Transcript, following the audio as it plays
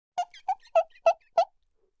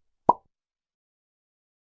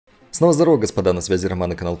Снова здорово, господа, на связи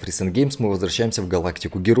Роман и канал FrissonGames. Мы возвращаемся в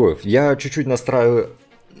галактику героев. Я чуть-чуть настраиваю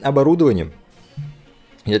оборудование.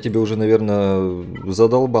 Я тебе уже, наверное,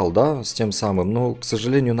 задолбал, да, с тем самым. Но, к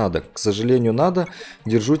сожалению, надо. К сожалению, надо.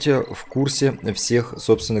 Держу тебя в курсе всех,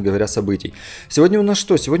 собственно говоря, событий. Сегодня у нас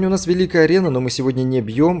что? Сегодня у нас Великая Арена, но мы сегодня не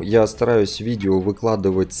бьем. Я стараюсь видео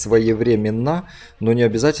выкладывать своевременно, но не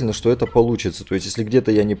обязательно, что это получится. То есть, если где-то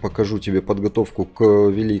я не покажу тебе подготовку к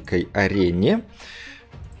Великой Арене,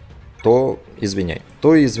 то извиняй.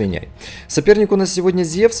 Соперник у нас сегодня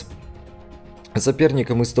Зевс.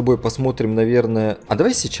 Соперника мы с тобой посмотрим, наверное... А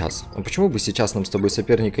давай сейчас. Почему бы сейчас нам с тобой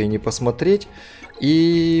соперника и не посмотреть?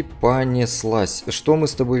 И понеслась. Что мы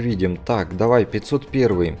с тобой видим? Так, давай,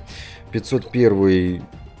 501. 501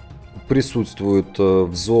 присутствует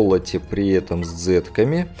в золоте, при этом с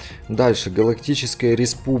зетками. Дальше, Галактическая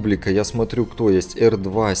Республика. Я смотрю, кто есть.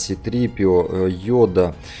 R2, Ситрипио,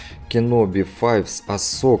 Йода, Кеноби, Файвс,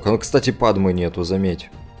 Асока. Ну, кстати, Падмы нету, заметь.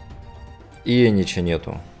 И Энича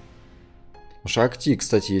нету. Шакти,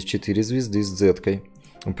 кстати, есть 4 звезды с зеткой.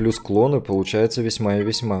 Плюс клоны, получается весьма и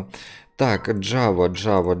весьма. Так, Джава.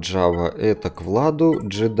 Это к Владу.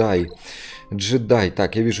 Джедай.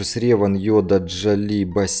 Так, я вижу Среван, Йода, Джали,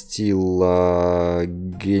 Бастила,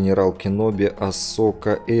 Генерал Кеноби,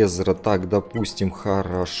 Асока, Эзра. Так, допустим,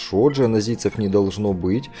 хорошо. Джаназийцев не должно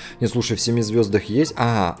быть. Не, слушай, в 7 звездах есть.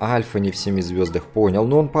 А, Альфа не в 7 звездах, понял.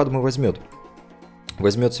 Но он Падмы возьмет.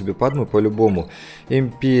 Возьмет себе Падмы по-любому.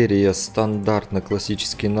 Империя, стандартно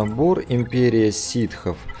классический набор. Империя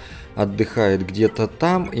ситхов отдыхает где-то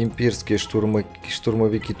там. Имперские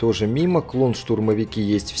штурмовики тоже мимо. Клон-штурмовики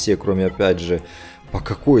есть все, кроме, опять же, по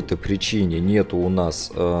какой-то причине нету у нас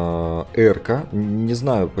эрка. Не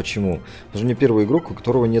знаю почему. Потому что мне первый игрок, у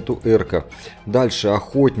которого нету эрка. Дальше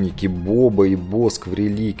охотники, Боба и Боск в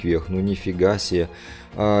реликвиях. Ну нифига себе.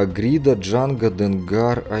 Грида, Джанга,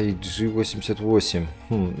 Денгар, IG-88.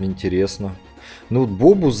 Интересно. Ну вот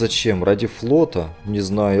Бобу зачем? Ради флота? Не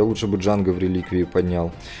знаю, я лучше бы Джанга в реликвии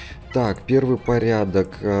поднял. Так, первый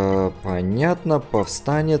порядок. Понятно.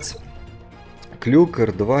 Повстанец. Клюк,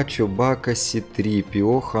 R2, Чубака,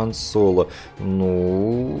 Ситрипио, Хан Соло.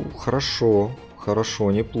 Ну, хорошо.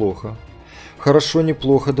 Хорошо, неплохо. Хорошо,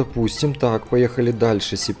 неплохо, допустим. Так, поехали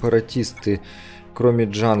дальше. Сепаратисты. Кроме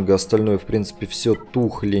Джанга, остальное, в принципе, все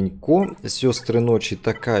тухленько. Сестры Ночи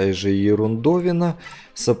такая же ерундовина.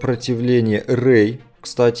 Сопротивление Рэй.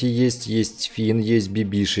 Кстати, есть Фин, есть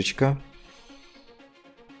Бибишечка.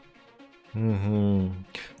 Угу.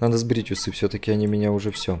 Надо сбрить усы, все-таки они меня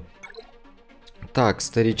уже все. Так,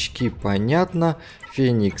 старички, понятно.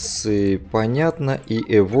 Фениксы, понятно. И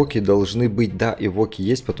эвоки должны быть. Да, эвоки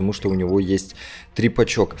есть, потому что у него есть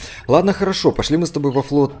трипачок. Ладно, хорошо. Пошли мы с тобой во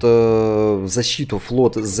флот, в защиту.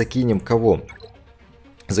 Флот закинем кого?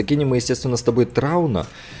 Закинем мы, естественно, с тобой Трауна.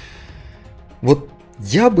 Вот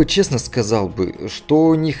я бы честно сказал бы,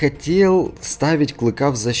 что не хотел ставить Клыка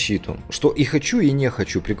в защиту. Что и хочу, и не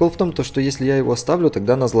хочу. Прикол в том, что если я его оставлю,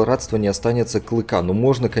 тогда на злорадство не останется Клыка. Ну,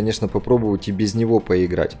 можно, конечно, попробовать и без него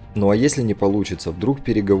поиграть. Ну, а если не получится, вдруг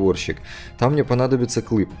переговорщик, там мне понадобится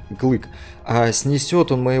Клык. А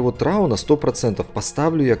снесет он моего Трауна 100%.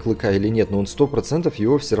 Поставлю я Клыка или нет, но он 100%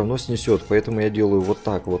 его все равно снесет. Поэтому я делаю вот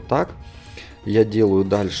так, вот так. Я делаю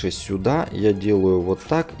дальше сюда, я делаю вот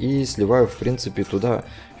так и сливаю, в принципе, туда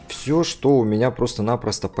все, что у меня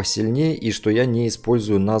просто-напросто посильнее и что я не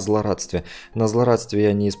использую на злорадстве. На злорадстве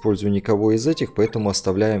я не использую никого из этих, поэтому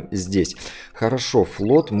оставляем здесь. Хорошо,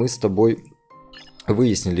 флот мы с тобой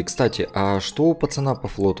выяснили. Кстати, а что у пацана по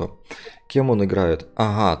флоту? Кем он играет?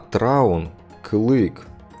 Ага, Траун, Клык.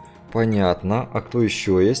 Понятно. А кто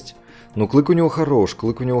еще есть? Ну, Клык у него хорош,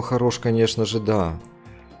 конечно же, да.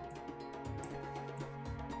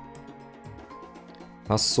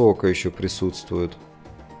 Асока еще присутствует.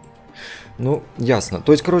 Ну, ясно.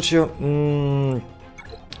 То есть, короче,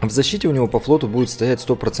 в защите у него по флоту будет стоять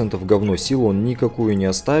 100% говно. Силу он никакую не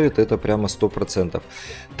оставит, это прямо 100%.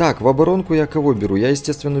 Так, в оборонку я кого беру? Я,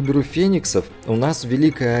 естественно, беру фениксов. У нас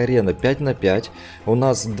Великая Арена 5 на 5. У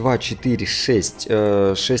нас 2, 4, 6.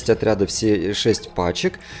 6 отрядов, все 6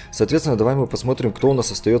 пачек. Соответственно, давай мы посмотрим, кто у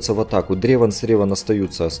нас остается в атаку. Древан с Реван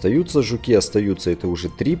остаются. Жуки остаются, это уже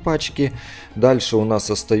 3 пачки. Дальше у нас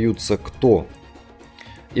остаются кто?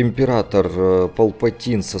 Император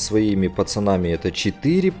Палпатин со своими пацанами, это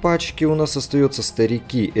 4 пачки у нас остается.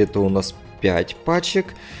 Старики, это у нас 5 пачек.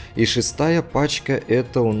 И 6-я пачка,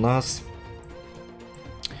 это у нас...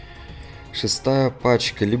 6-я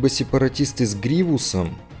пачка. Либо сепаратисты с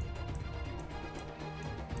Гривусом,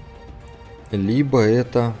 либо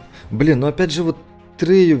это... Блин, ну опять же вот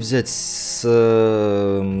Трею взять с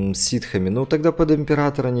ситхами. Ну тогда под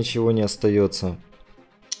Императора ничего не остается.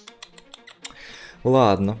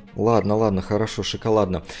 Ладно, ладно, ладно, хорошо,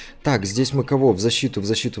 шоколадно. Так, здесь мы кого? В защиту, в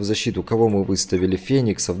защиту, в защиту. Кого мы выставили?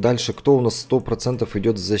 Фениксов. Дальше кто у нас 100%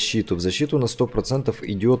 идет в защиту? В защиту у нас 100%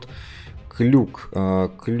 идет Клюк.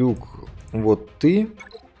 Клюк, вот ты.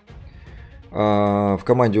 В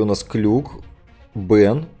команде у нас Клюк,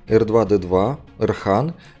 Бен, R2-D2,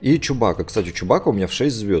 Рхан и Чубака. Кстати, Чубака у меня в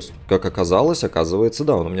 6 звезд. Как оказалось, оказывается,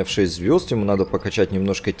 да, он у меня в 6 звезд. Ему надо покачать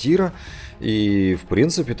немножко тира. И, в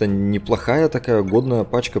принципе, это неплохая такая годная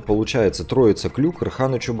пачка получается. Троица Клюк,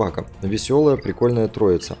 Рхан и Чубака. Веселая, прикольная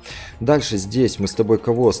троица. Дальше здесь мы с тобой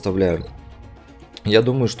кого оставляем? Я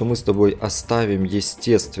думаю, что мы с тобой оставим,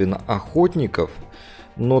 естественно, охотников.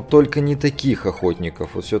 Но только не таких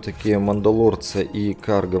охотников. Вот все-таки Мандалорца и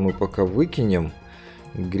Карга мы пока выкинем.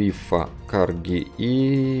 Грифа, Карги.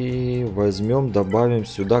 И возьмем, добавим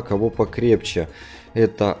сюда кого покрепче.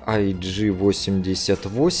 Это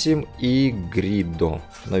IG88 и Гридо.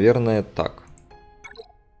 Наверное, так.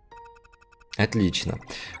 Отлично.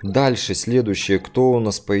 Дальше, следующее. Кто у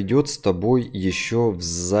нас пойдет с тобой еще в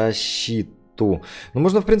защиту? Ну,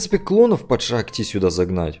 можно, в принципе, клонов под шаг-ти сюда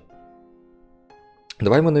загнать.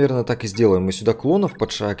 Давай мы, наверное, так и сделаем. Мы сюда клонов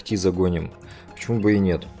под шаг-ти загоним. Почему бы и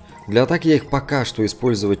нет? Для атаки я их пока что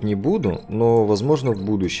использовать не буду, но, возможно, в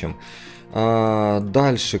будущем.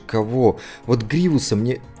 Дальше кого? Вот Гривуса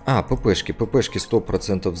мне... ППшки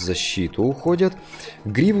 100% в защиту уходят.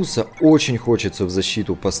 Гривуса очень хочется в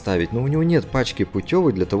защиту поставить, но у него нет пачки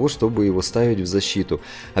путевой для того, чтобы его ставить в защиту.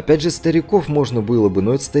 Опять же, стариков можно было бы,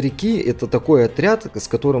 но это старики, это такой отряд, с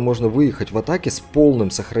которым можно выехать в атаке с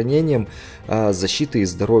полным сохранением защиты и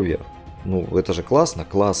здоровья. Ну, это же классно,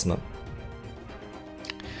 классно.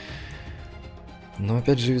 Но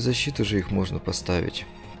опять же, и в защиту же их можно поставить.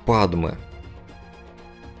 Падме.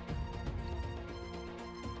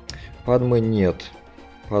 Падме нет.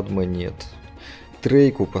 Падме нет.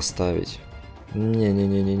 Трейку поставить.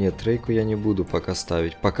 Не-не-не-не-не. Трейку я не буду пока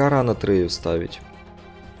ставить. Пока рано Трею ставить.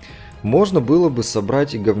 Можно было бы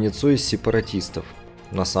собрать и говнецо из сепаратистов.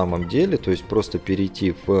 На самом деле. То есть просто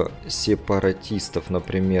перейти в сепаратистов,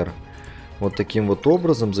 например. Вот таким вот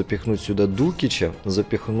образом запихнуть сюда Дукича,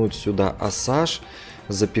 запихнуть сюда Асаж,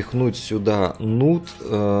 запихнуть сюда Нут,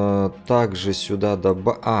 также сюда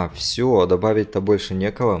все, добавить-то больше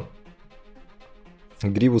некого.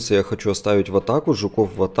 Гривуса я хочу оставить в атаку,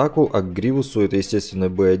 Жуков в атаку, а к Гривусу это, естественно,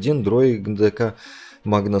 B1, Дроидека,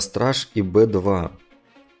 Магностраж и B2.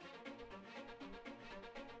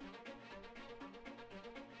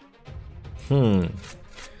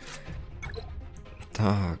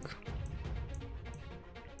 Так.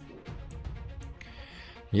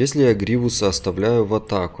 Если я Гривуса оставляю в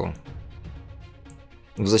атаку,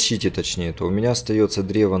 в защите точнее, то у меня остается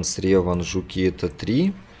Древан, Среван, Жуки это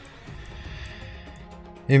 3.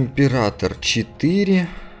 Император 4.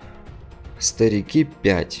 Старики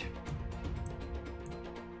 5.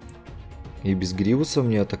 И без Гривуса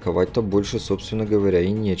мне атаковать-то больше, собственно говоря,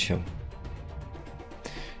 и нечем.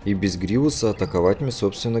 И без Гривуса атаковать мне,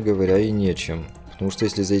 собственно говоря, и нечем. Потому что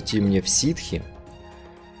если зайти мне в ситхи...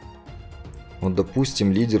 Вот,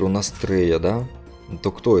 допустим, лидер у нас Трея, да?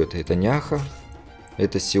 То кто это? Это Няха.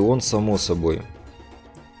 Это Сион, само собой.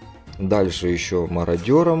 Дальше еще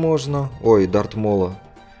Мародера можно. Ой, Дартмола.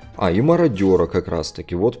 И Мародера как раз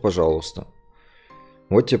таки. Вот, пожалуйста.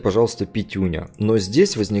 Вот тебе, пожалуйста, Пятюня. Но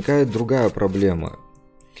здесь возникает другая проблема.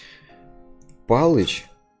 Палыч,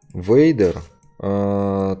 Вейдер,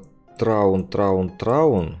 Траун.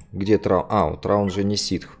 Где Траун? Траун же не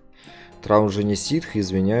ситх. Траун же не ситх,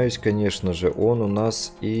 извиняюсь, конечно же. Он у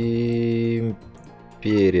нас и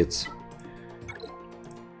перец.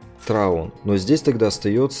 Траун. Но здесь тогда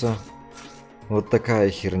остается вот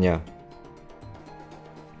такая херня.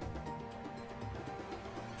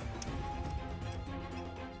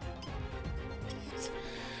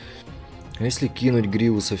 А если кинуть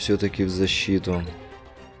Гривуса все-таки в защиту?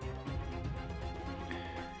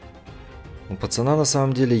 У пацана на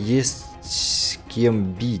самом деле есть с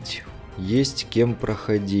кем бить. Есть кем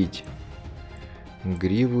проходить.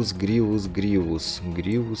 Гривус,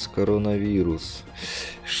 коронавирус.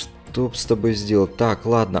 Что б с тобой сделать? Так,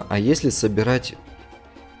 ладно. А если собирать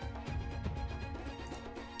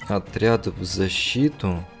отряд в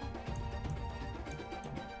защиту?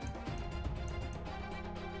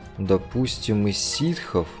 Допустим, из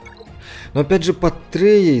ситхов. Но опять же под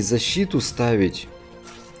Треей защиту ставить.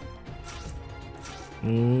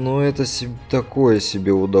 Ну, это такое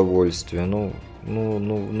себе удовольствие. Ну,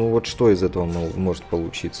 вот что из этого может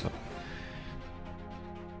получиться?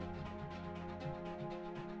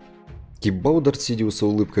 Кибаудар Сидиуса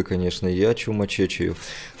улыбка, конечно. Я чумачечаю.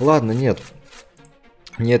 Ладно, нет.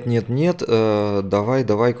 Нет, нет, нет. Давай,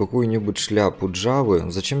 давай какую-нибудь шляпу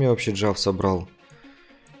Джавы. Зачем я вообще Джав собрал?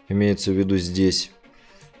 Имеется в виду здесь.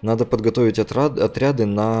 Надо подготовить отряды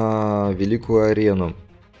на Великую Арену.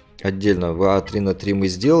 Отдельно. ВА 3 на 3 мы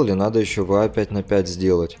сделали. Надо еще ВА 5 на 5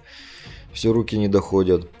 сделать. Все руки не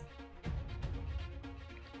доходят.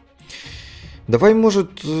 Давай,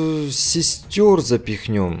 может, сестер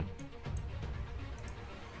запихнем.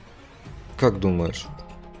 Как думаешь?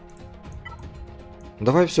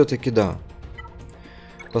 Давай все-таки да.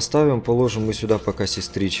 Поставим, положим мы сюда пока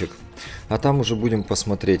сестричек. А там уже будем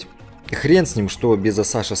посмотреть. Хрен с ним, что без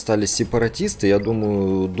Асаш остались сепаратисты. Я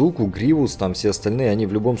думаю, Дуку, Гривус, там все остальные, они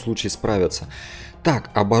в любом случае справятся. Так,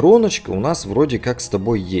 обороночка у нас вроде как с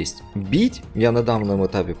тобой есть. Бить я на данном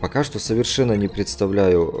этапе пока что совершенно не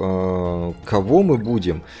представляю, кого мы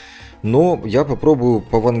будем. Но я попробую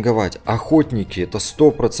пованговать. Охотники, это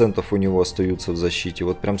 100% у него остаются в защите.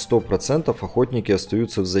 Вот прям 100% охотники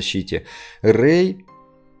остаются в защите. Рэй.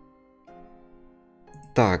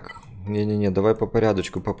 Так, не-не-не, давай по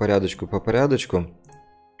порядочку, по порядочку, по порядочку.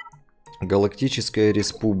 Галактическая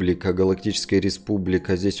республика. Галактическая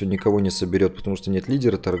республика. Здесь он никого не соберет, потому что нет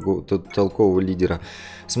лидера, толкового лидера.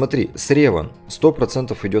 Смотри, Среван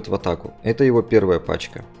 100% идет в атаку. Это его первая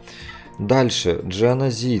пачка. Дальше,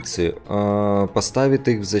 джианозийцы, поставит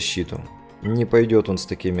их в защиту. Не пойдет он с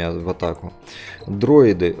такими в атаку.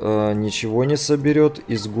 Дроиды, ничего не соберет.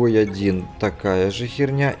 Изгой 1, такая же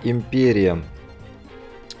херня. Империя.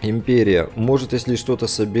 Империя, может, если что-то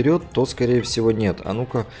соберет, то скорее всего нет. А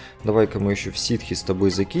ну-ка, давай-ка мы еще в ситхи с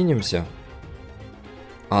тобой закинемся.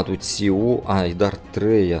 А, тут Сио, и Дарт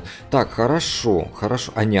Трея. Так, хорошо,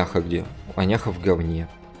 хорошо. Аняха где? Аняха в говне.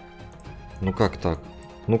 Ну как так?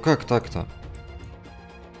 Ну как так-то?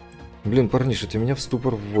 Блин, парниша, ты меня в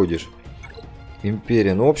ступор вводишь.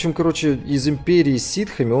 Империя. Ну, в общем, короче, из Империи с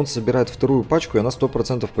ситхами он собирает вторую пачку, и она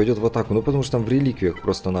 100% пойдет в атаку. Ну, потому что там в реликвиях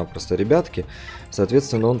просто-напросто ребятки.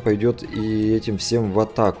 Соответственно, он пойдет и этим всем в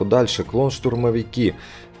атаку. Дальше, клон-штурмовики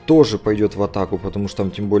тоже пойдет в атаку, потому что там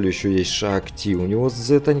тем более еще есть Шакти у него с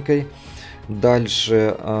зетонькой.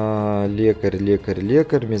 Дальше лекарь, лекарь,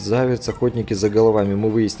 лекарь, мезавец, охотники за головами. Мы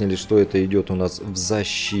выяснили, что это идет у нас в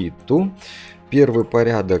защиту. Первый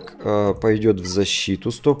порядок пойдет в защиту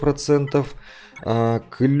 100%.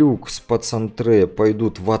 Клюк с пацантре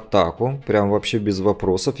пойдут в атаку. Прям вообще без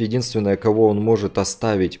вопросов. Единственное, кого он может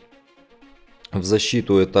оставить в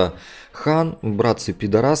защиту, это Хан,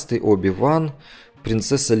 братцы-пидорасты, Оби-Ван,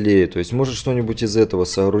 принцесса Лея. То есть может что-нибудь из этого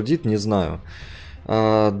соорудит, не знаю.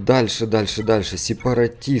 Дальше, дальше, дальше.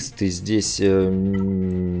 Сепаратисты здесь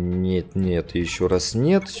нет, нет, еще раз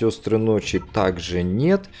нет. Сестры ночи также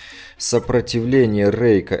нет. Сопротивление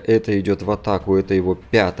Рейка, это идет в атаку, это его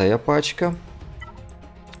пятая пачка.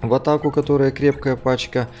 В атаку, которая крепкая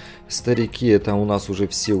пачка. Старики, это у нас уже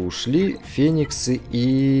все ушли. Фениксы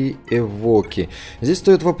и Эвоки. Здесь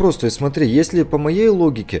стоит вопрос, то есть смотри, если по моей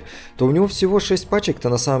логике, то у него всего 6 пачек-то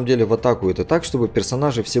на самом деле в атаку. Это так, чтобы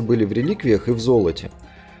персонажи все были в реликвиях и в золоте.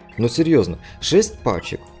 Но серьезно, 6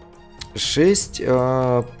 пачек. 6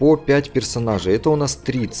 по 5 персонажей. Это у нас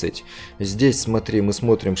 30. Здесь, смотри, мы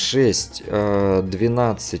смотрим 6,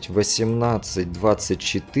 12, 18,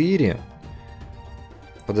 24.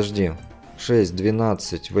 Подожди. 6,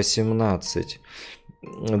 12, 18,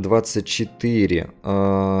 24,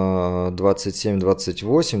 27,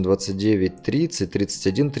 28, 29, 30,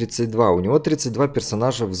 31, 32. У него 32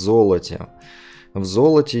 персонажа в золоте. В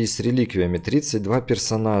золоте и с реликвиями. 32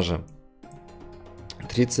 персонажа.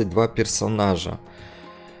 32 персонажа.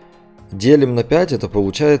 Делим на 5, это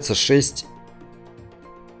получается 6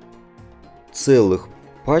 целых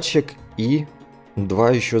пачек и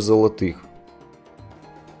 2 еще золотых.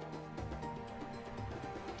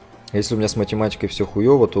 Если у меня с математикой все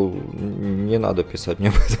хуево, то не надо писать мне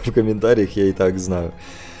об этом в комментариях, я и так знаю.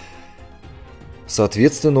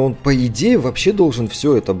 Соответственно, он по идее вообще должен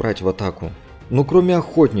все это брать в атаку. Ну, кроме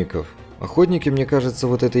охотников. Охотники, мне кажется,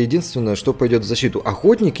 вот это единственное, что пойдет в защиту.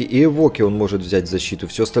 Охотники и эвоки он может взять в защиту.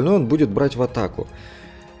 Все остальное он будет брать в атаку.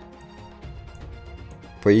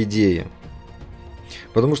 По идее.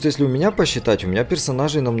 Потому что если у меня посчитать, у меня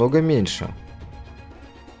персонажей намного меньше.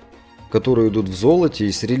 Которые идут в золоте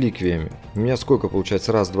и с реликвиями. У меня сколько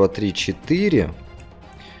получается? Раз, два, три, 4.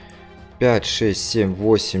 5, 6, 7,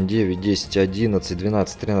 8, 9, 10, 11,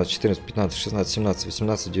 12, 13, 14, 15, 16, 17,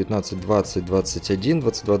 18, 19, 20, 21,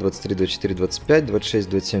 22, 23, 24, 25, 26,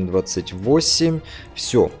 27, 28.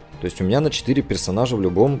 Все. То есть у меня на 4 персонажа в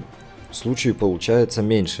любом случае получается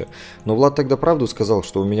меньше. Но Влад тогда правду сказал,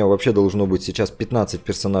 что у меня вообще должно быть сейчас 15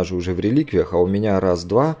 персонажей уже в реликвиях, а у меня раз,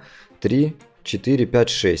 два, 3, 4, 5,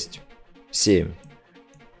 6. 7.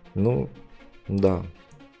 Ну, да.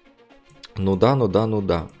 Ну да, ну да, ну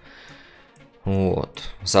да. Вот.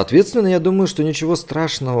 Соответственно, я думаю, что ничего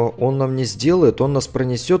страшного он нам не сделает. Он нас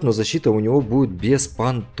пронесет, но защита у него будет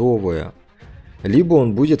беспонтовая. Либо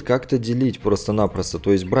он будет как-то делить просто-напросто.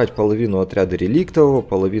 То есть брать половину отряда реликтового,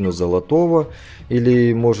 половину золотого.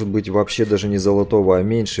 Или, может быть, вообще даже не золотого, а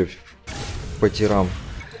меньше по тирам.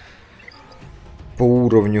 По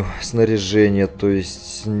уровню снаряжения. То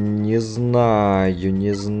есть, не знаю.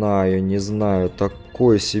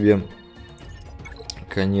 Такое себе,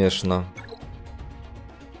 конечно.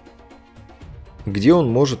 Где он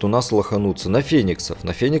может у нас лохануться? На фениксах.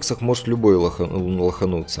 На фениксах может любой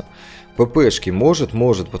лохануться. ППшки может,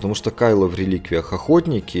 потому что Кайло в реликвиях.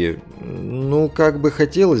 Охотники, ну, как бы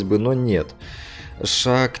хотелось бы, но нет.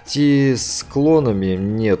 Шакти с клонами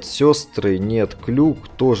нет. Сестры нет. Клюк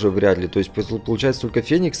тоже вряд ли. То есть, получается только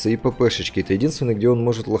фениксы и ППшечки. Это единственное, где он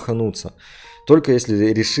может лохануться. Только если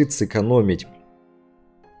решит сэкономить,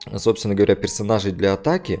 собственно говоря, персонажей для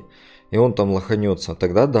атаки, и он там лоханется,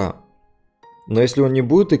 тогда да. Но если он не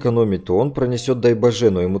будет экономить, то он пронесет дай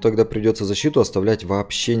боже, но ему тогда придется защиту оставлять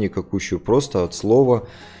вообще никакущую, просто от слова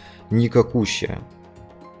никакущая.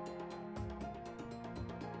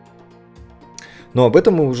 Но об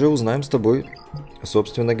этом мы уже узнаем с тобой,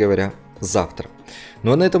 собственно говоря, завтра.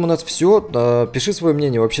 Ну а на этом у нас все. Пиши свое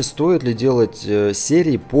мнение, вообще стоит ли делать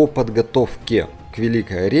серии по подготовке к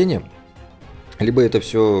Великой Арене, либо это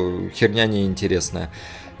все херня неинтересная.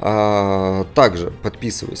 Также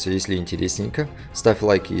подписывайся, если интересненько, ставь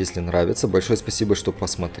лайки, если нравится. Большое спасибо, что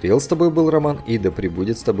посмотрел. С тобой был Роман, и да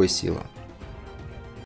пребудет с тобой сила.